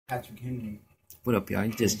Patrick Henry. What up, y'all?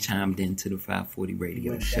 You just chimed into the 540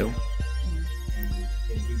 radio show. And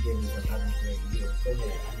he did his 11th grade year.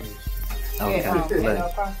 Go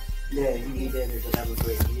ahead. Yeah, he did his 11th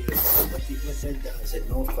grade year. What that does at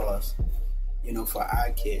North Cross, you know, for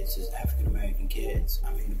our kids, as African American kids,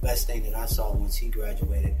 I mean, the best thing that I saw once he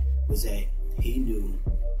graduated was that he knew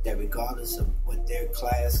that regardless of what their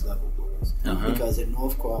class level was, because at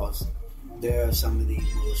North Cross, there are some of the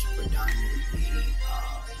most predominantly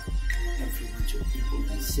influential people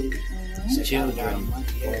in the city. Children.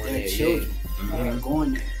 They're children that are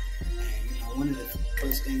going there. And, you know, one of the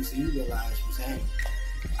first things that he realized was, hey,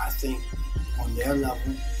 I think on their level,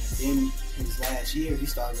 and then his last year, he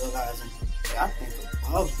started realizing, hey, I think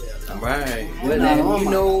above their level. Right. Well, then, you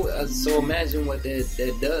know, so imagine what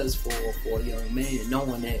that does for a young man,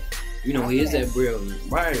 knowing that, you know, he is that brilliant.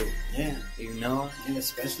 Right. Yeah. You know? And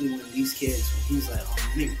especially when these kids, when he's like,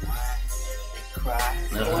 oh, they whine, they cry,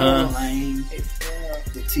 they complain.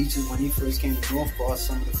 The teachers, when he first came to North Cross,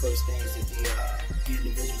 some of the first things that the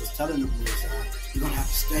individual was telling them was, you're going to have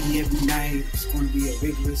to study every night. It's going to be a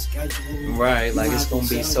rigorous schedule. Right, like it's going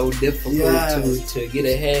to be so difficult to get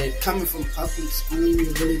ahead. Coming from public school,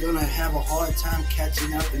 you're really going to have a hard time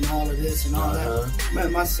catching up and all of this and all that.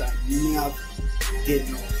 Man, my son, you know, did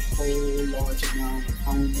a whole large amount of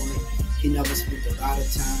homework. He never spent a lot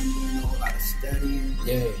of time doing a whole lot of studying.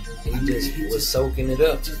 Yeah, he was soaking it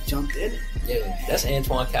up. Just jumped in it. Yeah, that's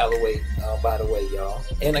Antwyne Calloway, by the way, y'all.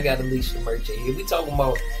 And I got Alicia Merchant here. We talking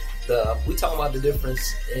about the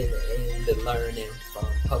difference in the learning from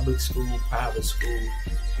public school, private school,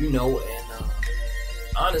 you know, and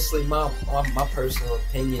honestly, my personal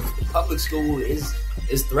opinion, the public school is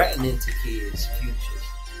threatening to kids' futures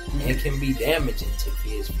and can be damaging to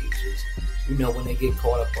kids' futures. You know, when they get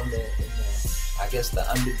caught up on the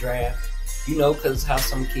underdraft, you know, because how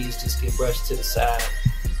some kids just get brushed to the side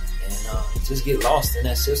and just get lost in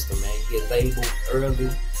that system, man. You get labeled early.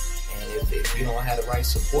 If you don't have the right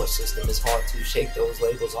support system, it's hard to shake those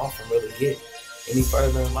labels off and really get any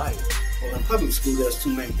further in life. Well, in public school, there's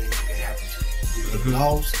two main things that can happen to you. You get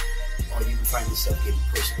lost, or you can find yourself getting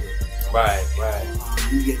pushed through. Right.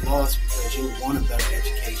 You get lost because you want a better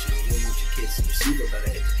education. You want your kids to receive a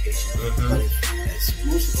better education. But as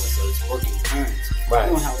most of us as working parents, we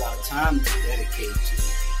don't have a lot of time to dedicate to it.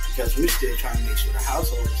 Because we're still trying to make sure the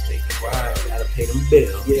household is taken care of. Gotta pay them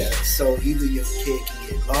bills. Yeah, so either your kid can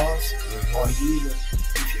get lost, or either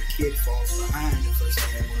if your kid falls behind, the first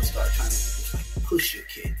thing they're going to start trying to do is like push your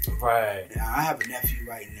kid. Right. Now, I have a nephew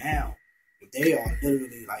right now, but they are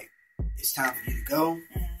literally like, it's time for you to go.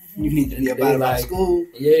 You need to be about school.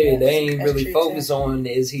 Yeah, they ain't really focused on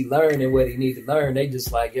is he learning what he need to learn. They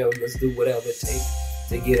just like, yo, let's do whatever it takes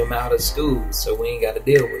to get him out of school so we ain't got to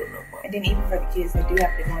deal with him no more. And then even for the kids that do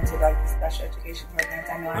have to go into like the special education programs,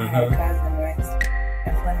 I know I had a cousin once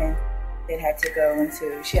at Fleming that had to go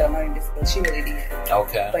into, she had a learning disability, she really did.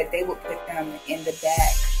 Okay. But they would put them in the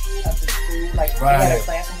back of the school, like they had a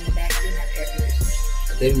classroom in the back, they didn't have air conditioning.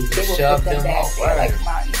 They would shove them off. Like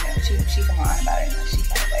mom, you know, she come on about it and she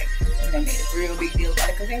kind of like, you know, made a real big deal about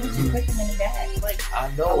it because they would just put them in the back, like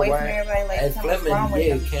I know, away from everybody. Like at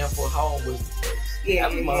Fleming, Campbell Hall was the place.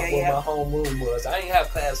 Where my homeroom was. I ain't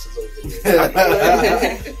have classes over there.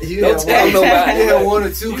 Don't tell nobody. You had one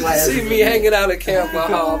or two classes. See me hanging out at Campbell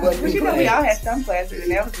Hall. But you know, we all had some classes,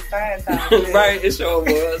 and that was the science time. Right, it sure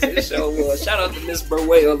was. Shout out to Miss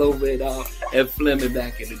Burwell over at Fleming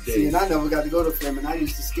back in the day. See, and I never got to go to Fleming. I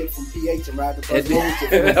used to skip from PH and ride the bus over to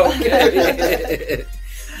Fleming. Okay.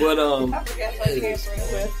 But I forgot my came from the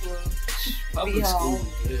West public school.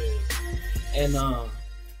 Yeah. And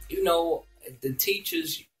you know, the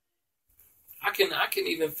teachers, I can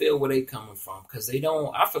even feel where they coming from because they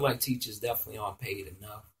don't. I feel like teachers definitely aren't paid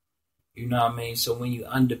enough. You know what I mean? So when you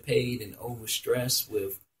underpaid and overstressed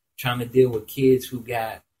with trying to deal with kids who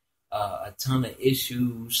got a ton of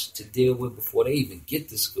issues to deal with before they even get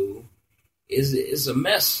to school, it's a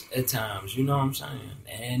mess at times. You know what I'm saying?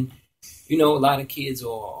 And you know, a lot of kids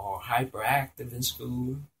are hyperactive in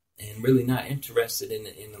school and really not interested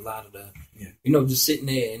in a lot of the, you know, just sitting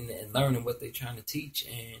there and learning what they're trying to teach.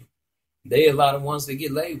 And they are a lot of ones that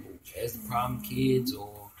get labeled as the problem kids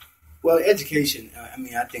or... Well, education, I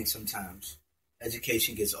mean, I think sometimes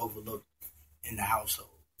education gets overlooked in the household.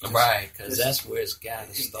 Right, because that's where it's got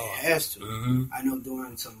to start. It has to. I know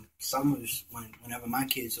during some summers, whenever my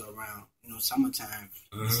kids are around, summertime,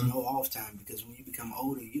 it's no off time, because when you become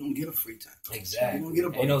older, you don't get a free time. Exactly. You don't get a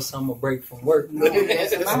break. Ain't no summer break from work. No,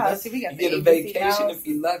 that's in my house. See, we got you get a vacation if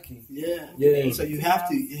you're lucky. Yeah. So it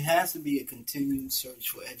has to be a continued search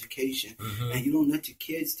for education, and you don't let your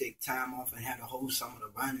kids take time off and have the whole summer to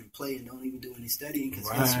run and play and don't even do any studying, because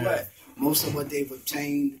guess what? Most of what they've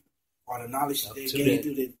obtained or the knowledge that they gained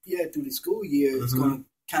through the school year is going to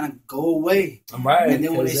kind of go away. Right. And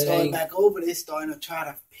then when they start back over, they're starting to try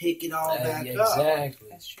to pick it all back up. Exactly.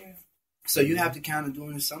 That's true. So you have to kind of,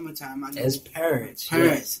 during the summertime, as parents,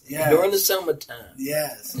 yes. During the summertime,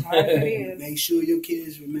 yes, it is. Make sure your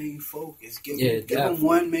kids remain focused. Give them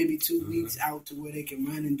 1, maybe 2 weeks out to where they can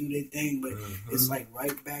run and do their thing, but it's like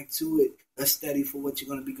right back to it. Let's study for what you're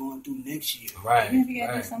going to be going through next year. Right. Even if you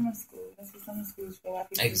got to do summer school, that's what summer school is for. A lot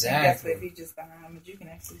of people exactly. That's what if you're just behind, but you can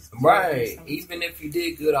actually. Right. Even if you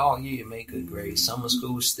did good all year, make good grades. Summer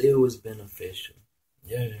school still is beneficial.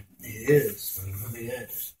 Yeah, it is. It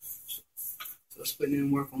is. So putting in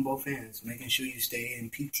work on both ends, making sure you stay in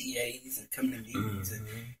PTAs and coming to meetings.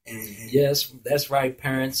 And yes, that's right,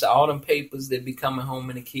 parents. All them papers that be coming home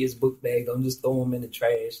in the kids' book bag, don't just throw them in the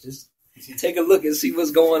trash. Just take a look and see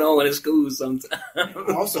what's going on at school sometime.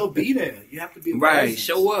 Also be there. You have to be right. present.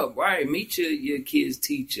 Show up. Right. Meet your kid's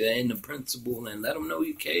teacher and the principal and let them know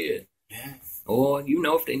you care. Yeah. Or,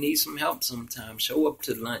 if they need some help sometime, show up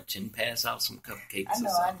to lunch and pass out some cupcakes. I know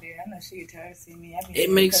or something. I do. I know she gets tired of seeing me.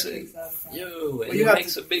 It makes a big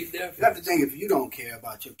difference. You have to think, if you don't care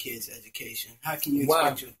about your kid's education, how can you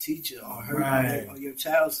expect your teacher or or your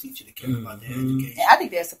child's teacher to care about their education? And I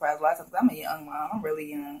think they're surprised a lot of times. I'm a young mom. I'm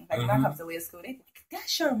really young. Like, when I come to Leah school, they think,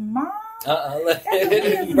 that's your mom?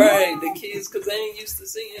 Right. The kids, because they ain't used to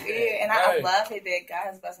seeing that. Yeah, and I love it that God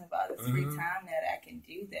has blessed me with all this free time that I can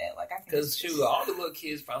do that. Like, I can. Because, all the little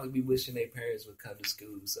kids probably be wishing their parents would come to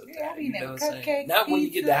school. So I mean, cupcakes, not when you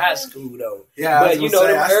get to high school, though. Yeah, but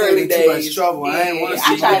them early days. Trouble. I ain't want to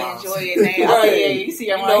see I try to enjoy it now. Right. You see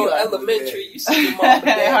your mom. Elementary, you see your mom and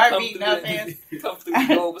dad come through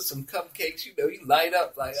the door with some cupcakes. You light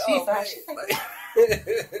up like,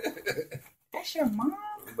 that's your mom.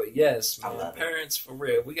 But yes, man, parents, for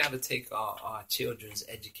real, we got to take our children's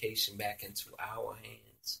education back into our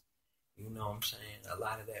hands. You know what I'm saying? A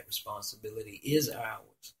lot of that responsibility is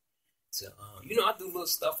ours. So, I do little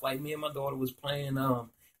stuff like me and my daughter was playing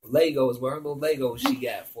Legos, her little Legos she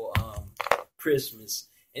got for Christmas.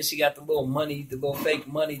 And she got the little fake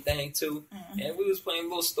money thing too. Mm-hmm. And we was playing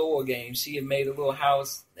little store games. She had made a little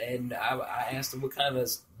house, and I asked her what kind of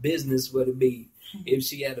business would it be if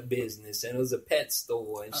she had a business. And it was a pet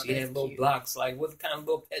store, and she had little cute blocks like, what kind of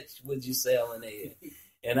little pets would you sell in there?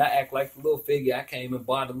 And I act like the little figure. I came and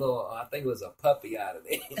bought a little, I think it was a puppy out of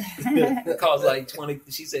there. It cost like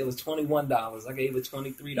 $20. She said it was $21. I gave her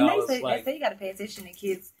 $23. They say you got to pay attention to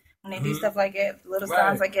kids when they do stuff like that. Little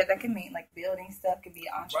signs like that can mean like building stuff, could be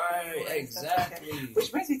entrepreneur. Right, exactly. Like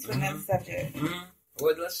which brings me to another subject.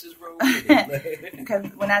 Well, let's just roll with it. Because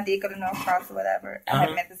when I did go to North Cross or whatever, I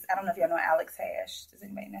had met this. I don't know if y'all know Alex Hash. Does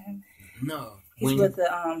anybody know him? No.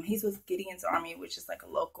 He's with Gideon's Army, which is like a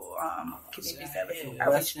local community service.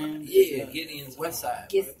 Gideon's West Side.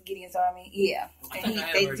 Gideon's Army, yeah. And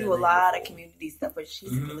they do a lot of community stuff, but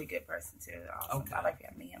she's a really good person too. Awesome. Okay. I like to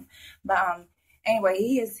meet him. But anyway,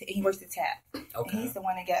 he works at TAP. Okay. And he's the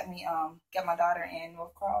one that got me got my daughter in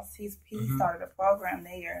North Cross. He started a program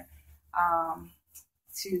there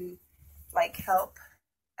to like help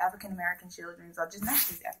African American children, or just not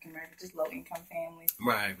just African American, just low income families.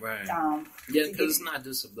 Right. Because it's not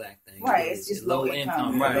just a black thing. Right, it's just low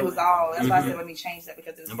income. Right. It was all. That's why I said let me change that,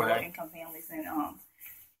 because it was low income families, and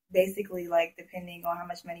basically like depending on how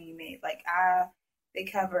much money you made, like they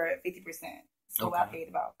cover 50%. So I paid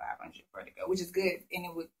about $500 for it to go, which is good, and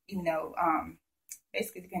it would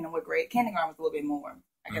basically depending on what grade. Kindergarten was a little bit more,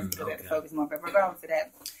 I guess, because I had to focus more. But regardless of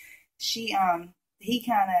that,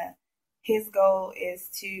 his goal is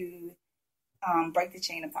to break the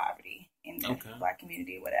chain of poverty in the black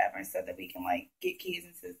community or whatever, and so that we can like get kids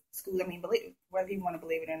into school. I mean, whether you want to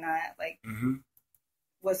believe it or not, like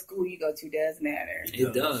what school you go to does matter.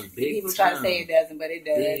 It does. People try to say it doesn't, but it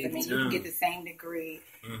does. I mean, you can get the same degree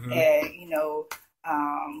at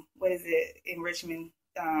what is it in Richmond?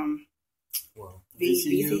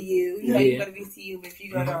 VCU. You can go to VCU, but if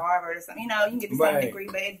you go to Harvard or something, you can get the same degree,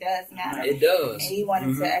 but it does matter. It does. And he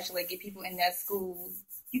wanted to actually get people in that school.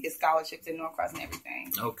 You get scholarships at North Cross and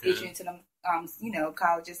everything. Okay. Get you into them,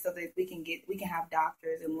 colleges, so that we can have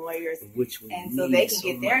doctors and lawyers, and so they can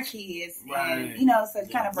get their kids, and so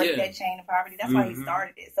kind of break that chain of poverty. That's why he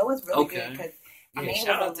started it. So it's really good, because Yeah,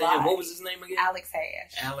 shout out to him. What was his name again? Alex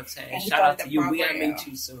Hash. Alex Hash. Shout out to you. We gotta meet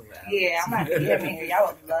you soon, Alex. Yeah, I'm gonna get him in here.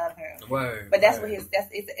 Y'all would love him. Word. But that's what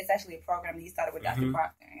it's actually a program that he started with Dr.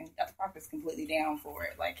 Proctor, and Dr. Proctor's completely down for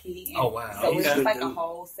it. Like oh wow. So it's just like a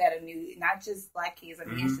whole set of new, not just black kids. I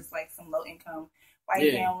mean, it's just like some low income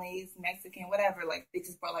white families, Mexican, whatever. Like they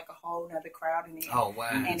just brought like a whole nother crowd in there. Oh wow!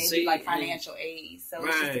 And they do like financial aid, so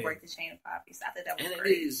it's just to break the chain of poverty. So I thought that was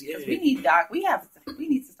great. It is, because we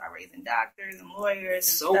need to start raising doctors and lawyers. And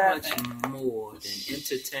so much more than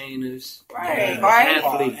entertainers, right?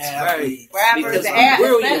 Athletes, right? Rappers,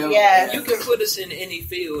 and yes. You can put us in any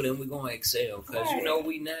field and we're gonna excel because you know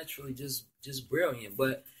we naturally just brilliant,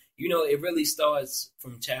 but. You know, it really starts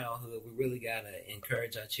from childhood. We really got to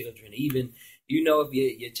encourage our children. Even, you know, if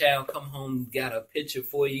your child come home, got a picture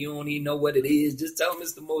for you, you don't even know what it is. Just tell them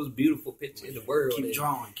it's the most beautiful picture in the world. Keep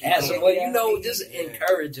drawing. Ask them, well, you know, just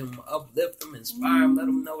encourage them, uplift them, inspire them, let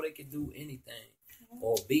them know they can do anything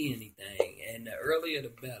or be anything. And the earlier, the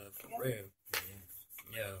better, for real.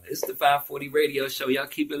 Yeah, it's the 540 radio show. Y'all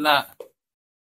keep it locked.